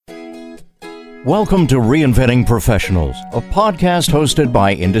Welcome to Reinventing Professionals, a podcast hosted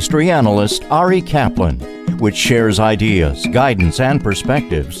by industry analyst Ari Kaplan, which shares ideas, guidance, and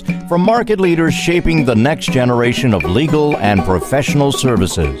perspectives from market leaders shaping the next generation of legal and professional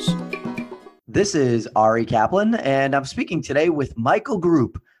services. This is Ari Kaplan, and I'm speaking today with Michael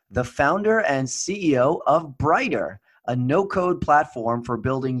Group, the founder and CEO of Brighter, a no-code platform for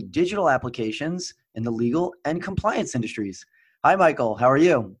building digital applications in the legal and compliance industries. Hi, Michael. How are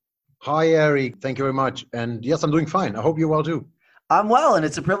you? Hi, Ari. Thank you very much. And yes, I'm doing fine. I hope you're well too. I'm well, and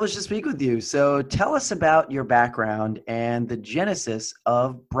it's a privilege to speak with you. So tell us about your background and the genesis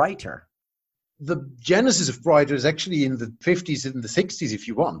of Brighter. The genesis of Brighter is actually in the 50s and the 60s, if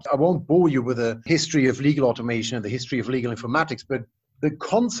you want. I won't bore you with a history of legal automation and the history of legal informatics, but the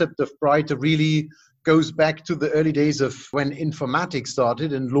concept of Brighter really goes back to the early days of when informatics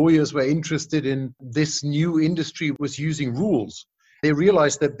started and lawyers were interested in this new industry was using rules. They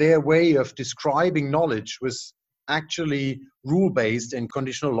realized that their way of describing knowledge was actually rule-based and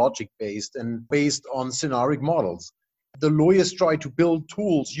conditional logic-based and based on scenaric models. The lawyers tried to build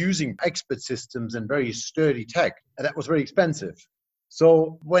tools using expert systems and very sturdy tech, and that was very expensive.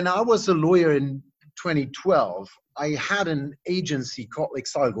 So when I was a lawyer in 2012, I had an agency called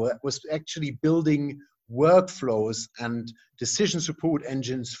Exalgo that was actually building workflows and decision support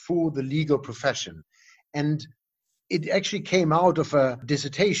engines for the legal profession. And it actually came out of a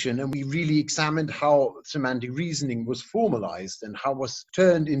dissertation, and we really examined how semantic reasoning was formalized and how it was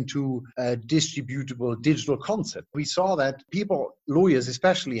turned into a distributable digital concept. We saw that people, lawyers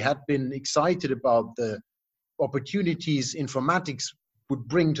especially, had been excited about the opportunities informatics would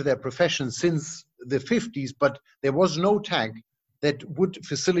bring to their profession since the 50s, but there was no tech that would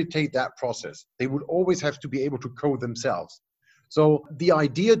facilitate that process. They would always have to be able to code themselves. So the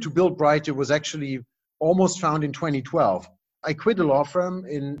idea to build Brighter was actually almost found in 2012. I quit a law firm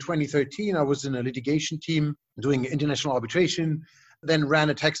in 2013. I was in a litigation team doing international arbitration, then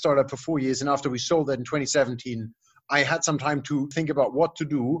ran a tech startup for 4 years. And after we sold that in 2017, I had some time to think about what to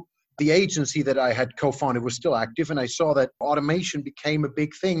do. The agency that I had co-founded was still active, and I saw that automation became a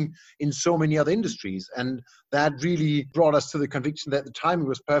big thing in so many other industries. And that really brought us to the conviction that the timing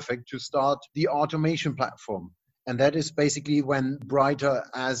was perfect to start the automation platform. And that is basically when Brighter,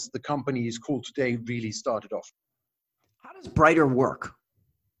 as the company is called today, really started off. How does Brighter work?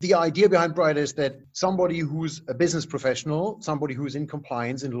 The idea behind Brighter is that somebody who's a business professional, somebody who's in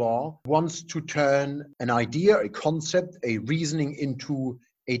compliance in law, wants to turn an idea, a concept, a reasoning into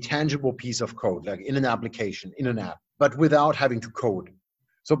a tangible piece of code, like in an application, in an app, but without having to code.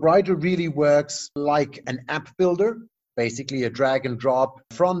 So Brighter really works like an app builder, basically a drag and drop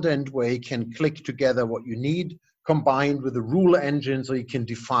front end where you can click together what you need, combined with a rule engine so you can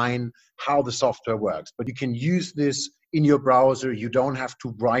define how the software works. But you can use this in your browser. You don't have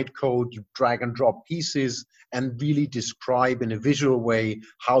to write code. You drag and drop pieces and really describe in a visual way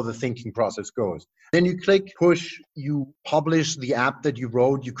how the thinking process goes. Then you click, push, you publish the app that you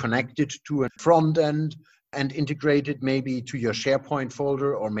wrote, you connect it to a front end and integrate it maybe to your SharePoint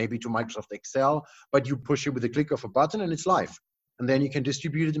folder or maybe to Microsoft Excel, but you push it with a click of a button and it's live. And then you can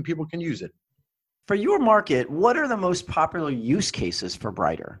distribute it and people can use it. For your market, what are the most popular use cases for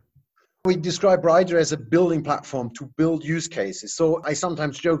Brighter? We describe Brighter as a building platform to build use cases. So I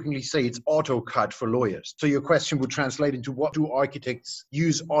sometimes jokingly say it's AutoCAD for lawyers. So your question would translate into what do architects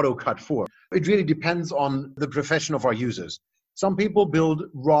use AutoCAD for? It really depends on the profession of our users. Some people build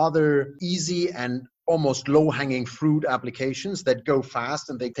rather easy and almost low-hanging fruit applications that go fast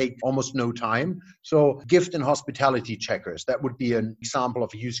and they take almost no time. So gift and hospitality checkers, that would be an example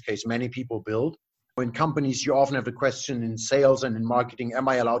of a use case many people build. In companies, you often have the question in sales and in marketing, am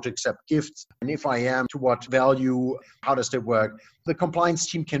I allowed to accept gifts? And if I am, to what value? How does that work? The compliance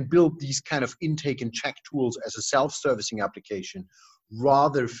team can build these kind of intake and check tools as a self-servicing application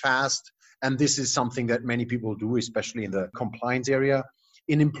rather fast. And this is something that many people do, especially in the compliance area.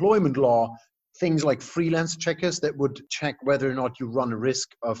 In employment law, things like freelance checkers that would check whether or not you run a risk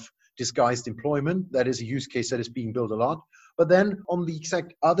of disguised employment. That is a use case that is being built a lot. But then on the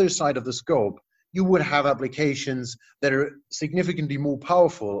exact other side of the scope, you would have applications that are significantly more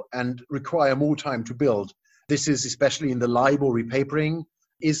powerful and require more time to build. This is especially in the LIBOR repapering,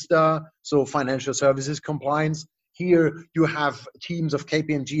 ISDA, so financial services compliance. Here you have teams of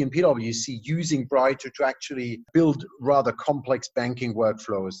KPMG and PwC using Brighter to actually build rather complex banking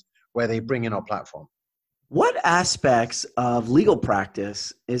workflows where they bring in our platform. What aspects of legal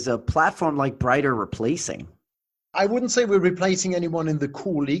practice is a platform like Brighter replacing? I wouldn't say we're replacing anyone in the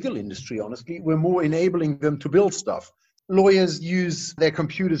core legal industry, honestly. We're more enabling them to build stuff. Lawyers use their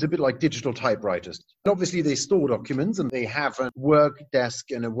computers a bit like digital typewriters. And obviously, they store documents and they have a work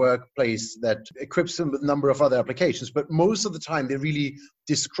desk and a workplace that equips them with a number of other applications. But most of the time, they really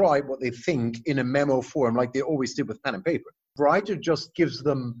describe what they think in a memo form, like they always did with pen and paper. Brighter just gives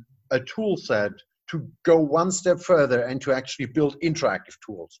them a tool set to go one step further and to actually build interactive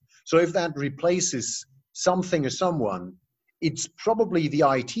tools. So if that replaces something or someone, it's probably the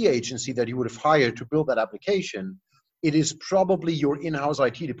IT agency that you would have hired to build that application. It is probably your in-house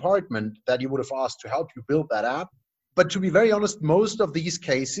IT department that you would have asked to help you build that app. But to be very honest, most of these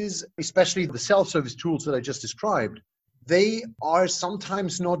cases, especially the self-service tools that I just described, they are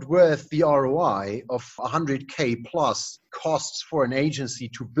sometimes not worth the ROI of 100K plus costs for an agency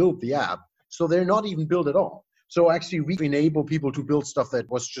to build the app. So they're not even built at all. So actually, we enable people to build stuff that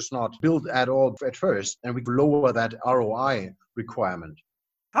was just not built at all at first, and we lower that ROI requirement.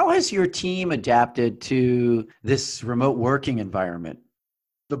 How has your team adapted to this remote working environment?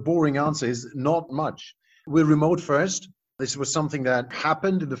 The boring answer is not much. We're remote first. This was something that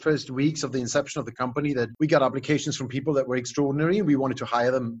happened in the first weeks of the inception of the company, that we got applications from people that were extraordinary and we wanted to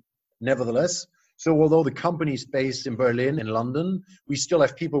hire them nevertheless. So although the company is based in Berlin, in London, we still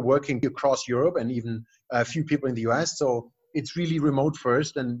have people working across Europe and even a few people in the US. So it's really remote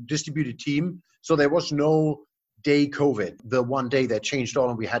first and distributed team. So there was no day COVID, the one day that changed all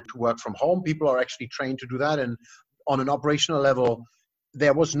and we had to work from home. People are actually trained to do that. And on an operational level,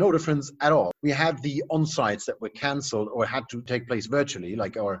 there was no difference at all. We had the on-sites that were canceled or had to take place virtually,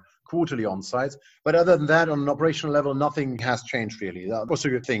 like our quarterly on-sites. But other than that, on an operational level, nothing has changed really. That was a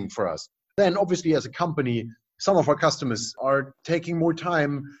good thing for us. Then obviously as a company, some of our customers are taking more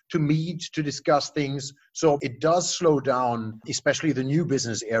time to meet, to discuss things. So it does slow down, especially the new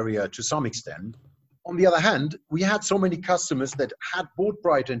business area to some extent. On the other hand, we had so many customers that had bought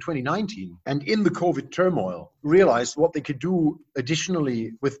Brighter in 2019 and in the COVID turmoil realized what they could do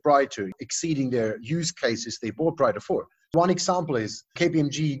additionally with Brighter, exceeding their use cases they bought Brighter for. One example is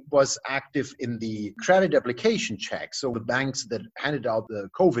KPMG was active in the credit application check. So the banks that handed out the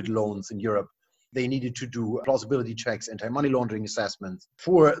COVID loans in Europe, they needed to do plausibility checks, anti-money laundering assessments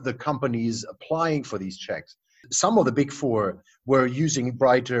for the companies applying for these checks. Some of the big four were using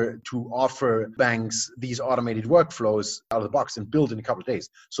Brighter to offer banks these automated workflows out of the box and built in a couple of days.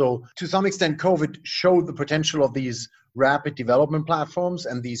 So to some extent, COVID showed the potential of these rapid development platforms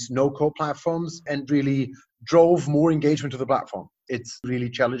and these no-code platforms and really drove more engagement to the platform. It's really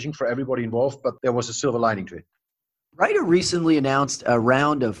challenging for everybody involved, but there was a silver lining to it. Brighter recently announced a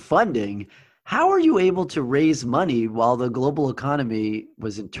round of funding. How are you able to raise money while the global economy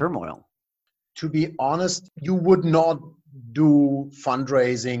was in turmoil? To be honest, you would not do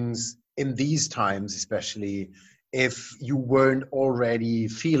fundraisings in these times, especially if you weren't already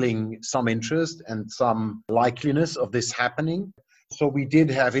feeling some interest and some likeliness of this happening. So we did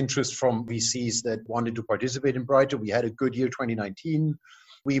have interest from VCs that wanted to participate in Brighter. We had a good year 2019.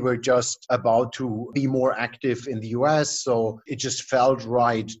 We were just about to be more active in the US, so it just felt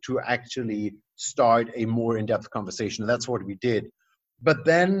right to actually start a more in-depth conversation. And that's what we did. But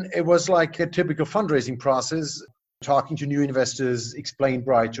then it was like a typical fundraising process, talking to new investors, explain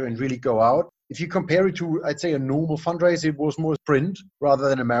Brighter, and really go out. If you compare it to, I'd say, a normal fundraiser, it was more sprint rather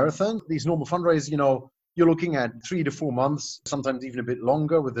than a marathon. These normal fundraisers, you're looking at 3 to 4 months, sometimes even a bit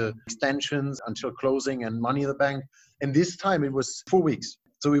longer with the extensions until closing and money in the bank. And this time it was 4 weeks.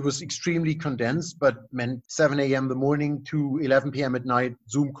 So it was extremely condensed, but meant 7 a.m. in the morning to 11 p.m. at night,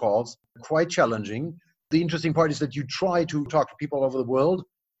 Zoom calls, quite challenging. The interesting part is that you try to talk to people all over the world,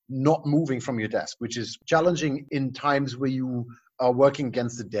 not moving from your desk, which is challenging in times where you are working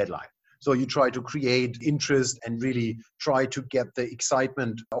against the deadline. So you try to create interest and really try to get the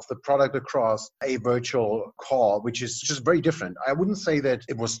excitement of the product across a virtual call, which is just very different. I wouldn't say that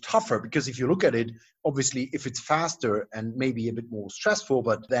it was tougher because if you look at it, obviously, if it's faster and maybe a bit more stressful,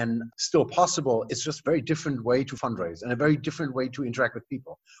 but then still possible, it's just a very different way to fundraise and a very different way to interact with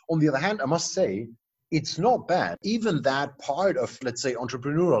people. On the other hand, I must say, it's not bad. Even that part of, let's say,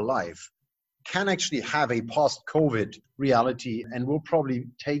 entrepreneurial life can actually have a post-COVID reality and will probably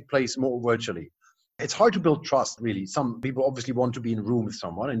take place more virtually. It's hard to build trust, really. Some people obviously want to be in a room with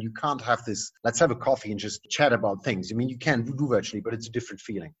someone and you can't have this, let's have a coffee and just chat about things. I mean, you can do virtually, but it's a different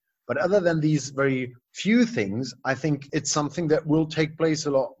feeling. But other than these very few things, I think it's something that will take place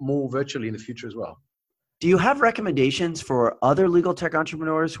a lot more virtually in the future as well. Do you have recommendations for other legal tech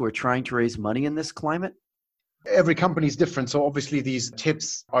entrepreneurs who are trying to raise money in this climate? Every company is different, so obviously these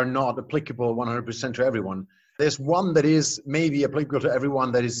tips are not applicable 100% to everyone. There's one that is maybe applicable to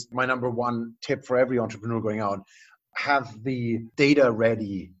everyone. That is my number one tip for every entrepreneur going out. Have the data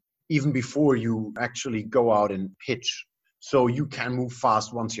ready even before you actually go out and pitch. So you can move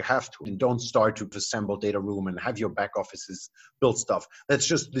fast once you have to, and don't start to assemble data room and have your back offices build stuff. That's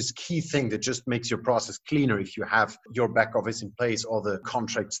just this key thing that just makes your process cleaner. If you have your back office in place, all the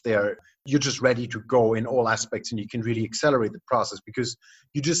contracts there, you're just ready to go in all aspects, and you can really accelerate the process because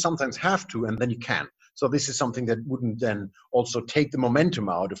you just sometimes have to, and then you can. So this is something that wouldn't then also take the momentum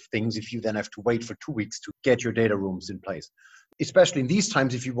out of things if you then have to wait for 2 weeks to get your data rooms in place. Especially in these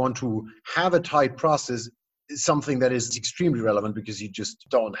times, if you want to have a tight process, something that is extremely relevant because you just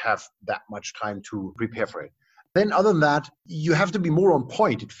don't have that much time to prepare for it. Then other than that, you have to be more on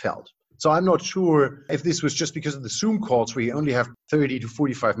point, it felt. So I'm not sure if this was just because of the Zoom calls where you only have 30 to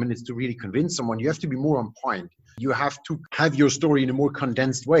 45 minutes to really convince someone. You have to be more on point. You have to have your story in a more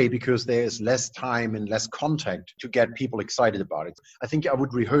condensed way because there's less time and less contact to get people excited about it. I think I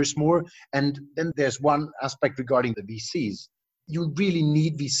would rehearse more. And then there's one aspect regarding the VCs. You really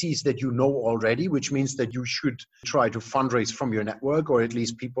need VCs that you know already, which means that you should try to fundraise from your network, or at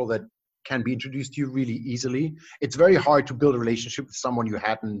least people that can be introduced to you really easily. It's very hard to build a relationship with someone you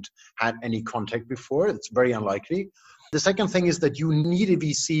hadn't had any contact before. It's very unlikely. The second thing is that you need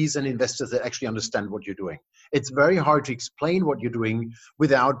VCs and investors that actually understand what you're doing. It's very hard to explain what you're doing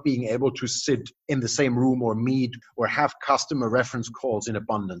without being able to sit in the same room or meet or have customer reference calls in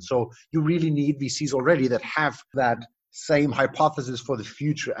abundance. So you really need VCs already that have that same hypothesis for the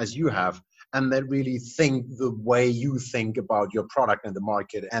future as you have, and that really think the way you think about your product and the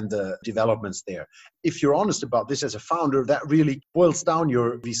market and the developments there. If you're honest about this as a founder, that really boils down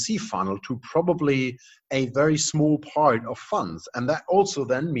your VC funnel to probably a very small part of funds. And that also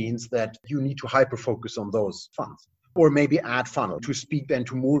then means that you need to hyper-focus on those funds, or maybe add funnel to speak then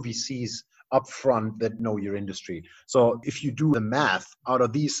to more VCs upfront that know your industry. So if you do the math out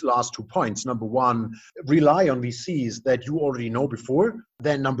of these last 2 points, number one, rely on VCs that you already know before.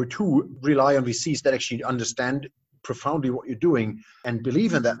 Then number two, rely on VCs that actually understand profoundly what you're doing and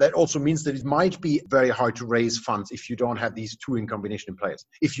believe in that. That also means that it might be very hard to raise funds if you don't have these two in combination in place.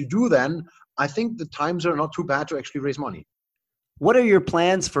 If you do, then I think the times are not too bad to actually raise money. What are your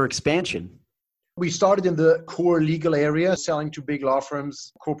plans for expansion? We started in the core legal area, selling to big law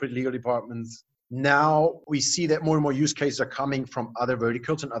firms, corporate legal departments. Now we see that more and more use cases are coming from other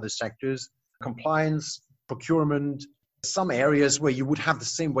verticals and other sectors, compliance, procurement, some areas where you would have the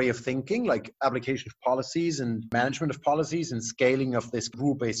same way of thinking, like application of policies and management of policies and scaling of this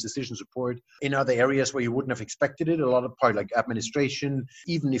rule-based decision support. In other areas where you wouldn't have expected it, a lot of part like administration,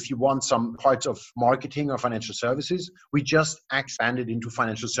 even if you want some parts of marketing or financial services. We just expanded into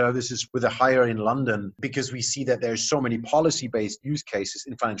financial services with a hire in London because we see that there's so many policy-based use cases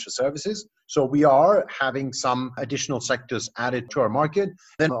in financial services. So we are having some additional sectors added to our market.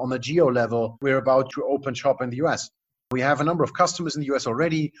 Then on the geo level, we're about to open shop in the US. We have a number of customers in the US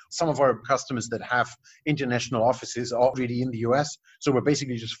already. Some of our customers that have international offices are already in the US. So we're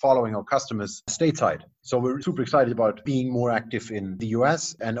basically just following our customers stateside. So we're super excited about being more active in the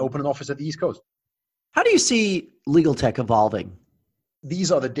US and open an office at the East Coast. How do you see legal tech evolving?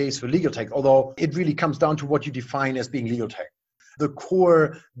 These are the days for legal tech, although it really comes down to what you define as being legal tech. The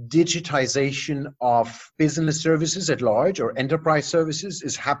core digitization of business services at large or enterprise services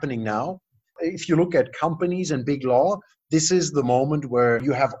is happening now. If you look at companies and big law, this is the moment where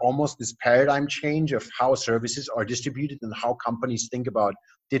you have almost this paradigm change of how services are distributed and how companies think about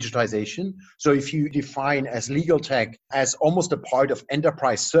digitization. So if you define as legal tech as almost a part of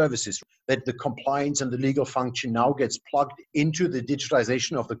enterprise services, that the compliance and the legal function now gets plugged into the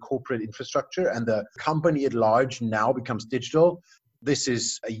digitization of the corporate infrastructure and the company at large now becomes digital, this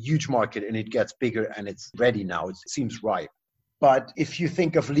is a huge market and it gets bigger and it's ready now. It seems ripe. But if you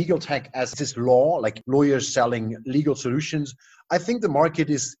think of legal tech as this law, like lawyers selling legal solutions, I think the market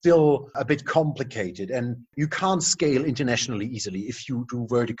is still a bit complicated and you can't scale internationally easily if you do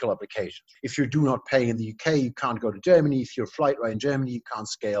vertical applications. If you do not pay in the UK, you can't go to Germany. If you're Flightwire in Germany, you can't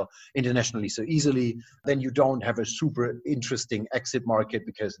scale internationally so easily. Then you don't have a super interesting exit market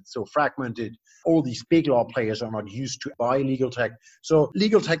because it's so fragmented. All these big law players are not used to buy legal tech. So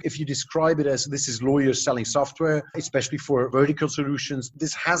legal tech, if you describe it as this is lawyers selling software, especially for vertical solutions,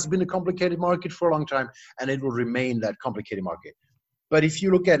 this has been a complicated market for a long time and it will remain that complicated market. But if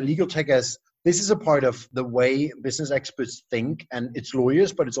you look at legal tech as this is a part of the way business experts think, and it's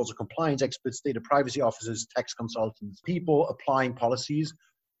lawyers, but it's also compliance experts, data privacy officers, tax consultants, people applying policies.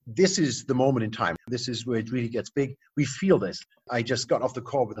 This is the moment in time. This is where it really gets big. We feel this. I just got off the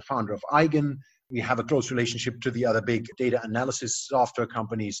call with the founder of Eigen. We have a close relationship to the other big data analysis software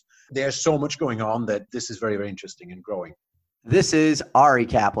companies. There's so much going on that this is very, very interesting and growing. This is Ari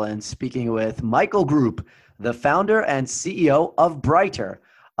Kaplan speaking with Michael Group, the founder and CEO of Brighter,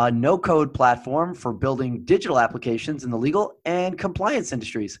 a no-code platform for building digital applications in the legal and compliance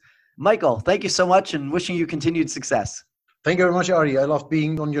industries. Michael, thank you so much and wishing you continued success. Thank you very much, Ari. I love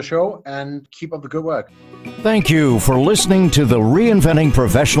being on your show and keep up the good work. Thank you for listening to the Reinventing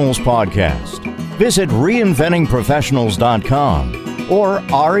Professionals podcast. Visit reinventingprofessionals.com or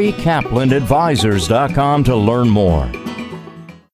arikaplanadvisors.com to learn more.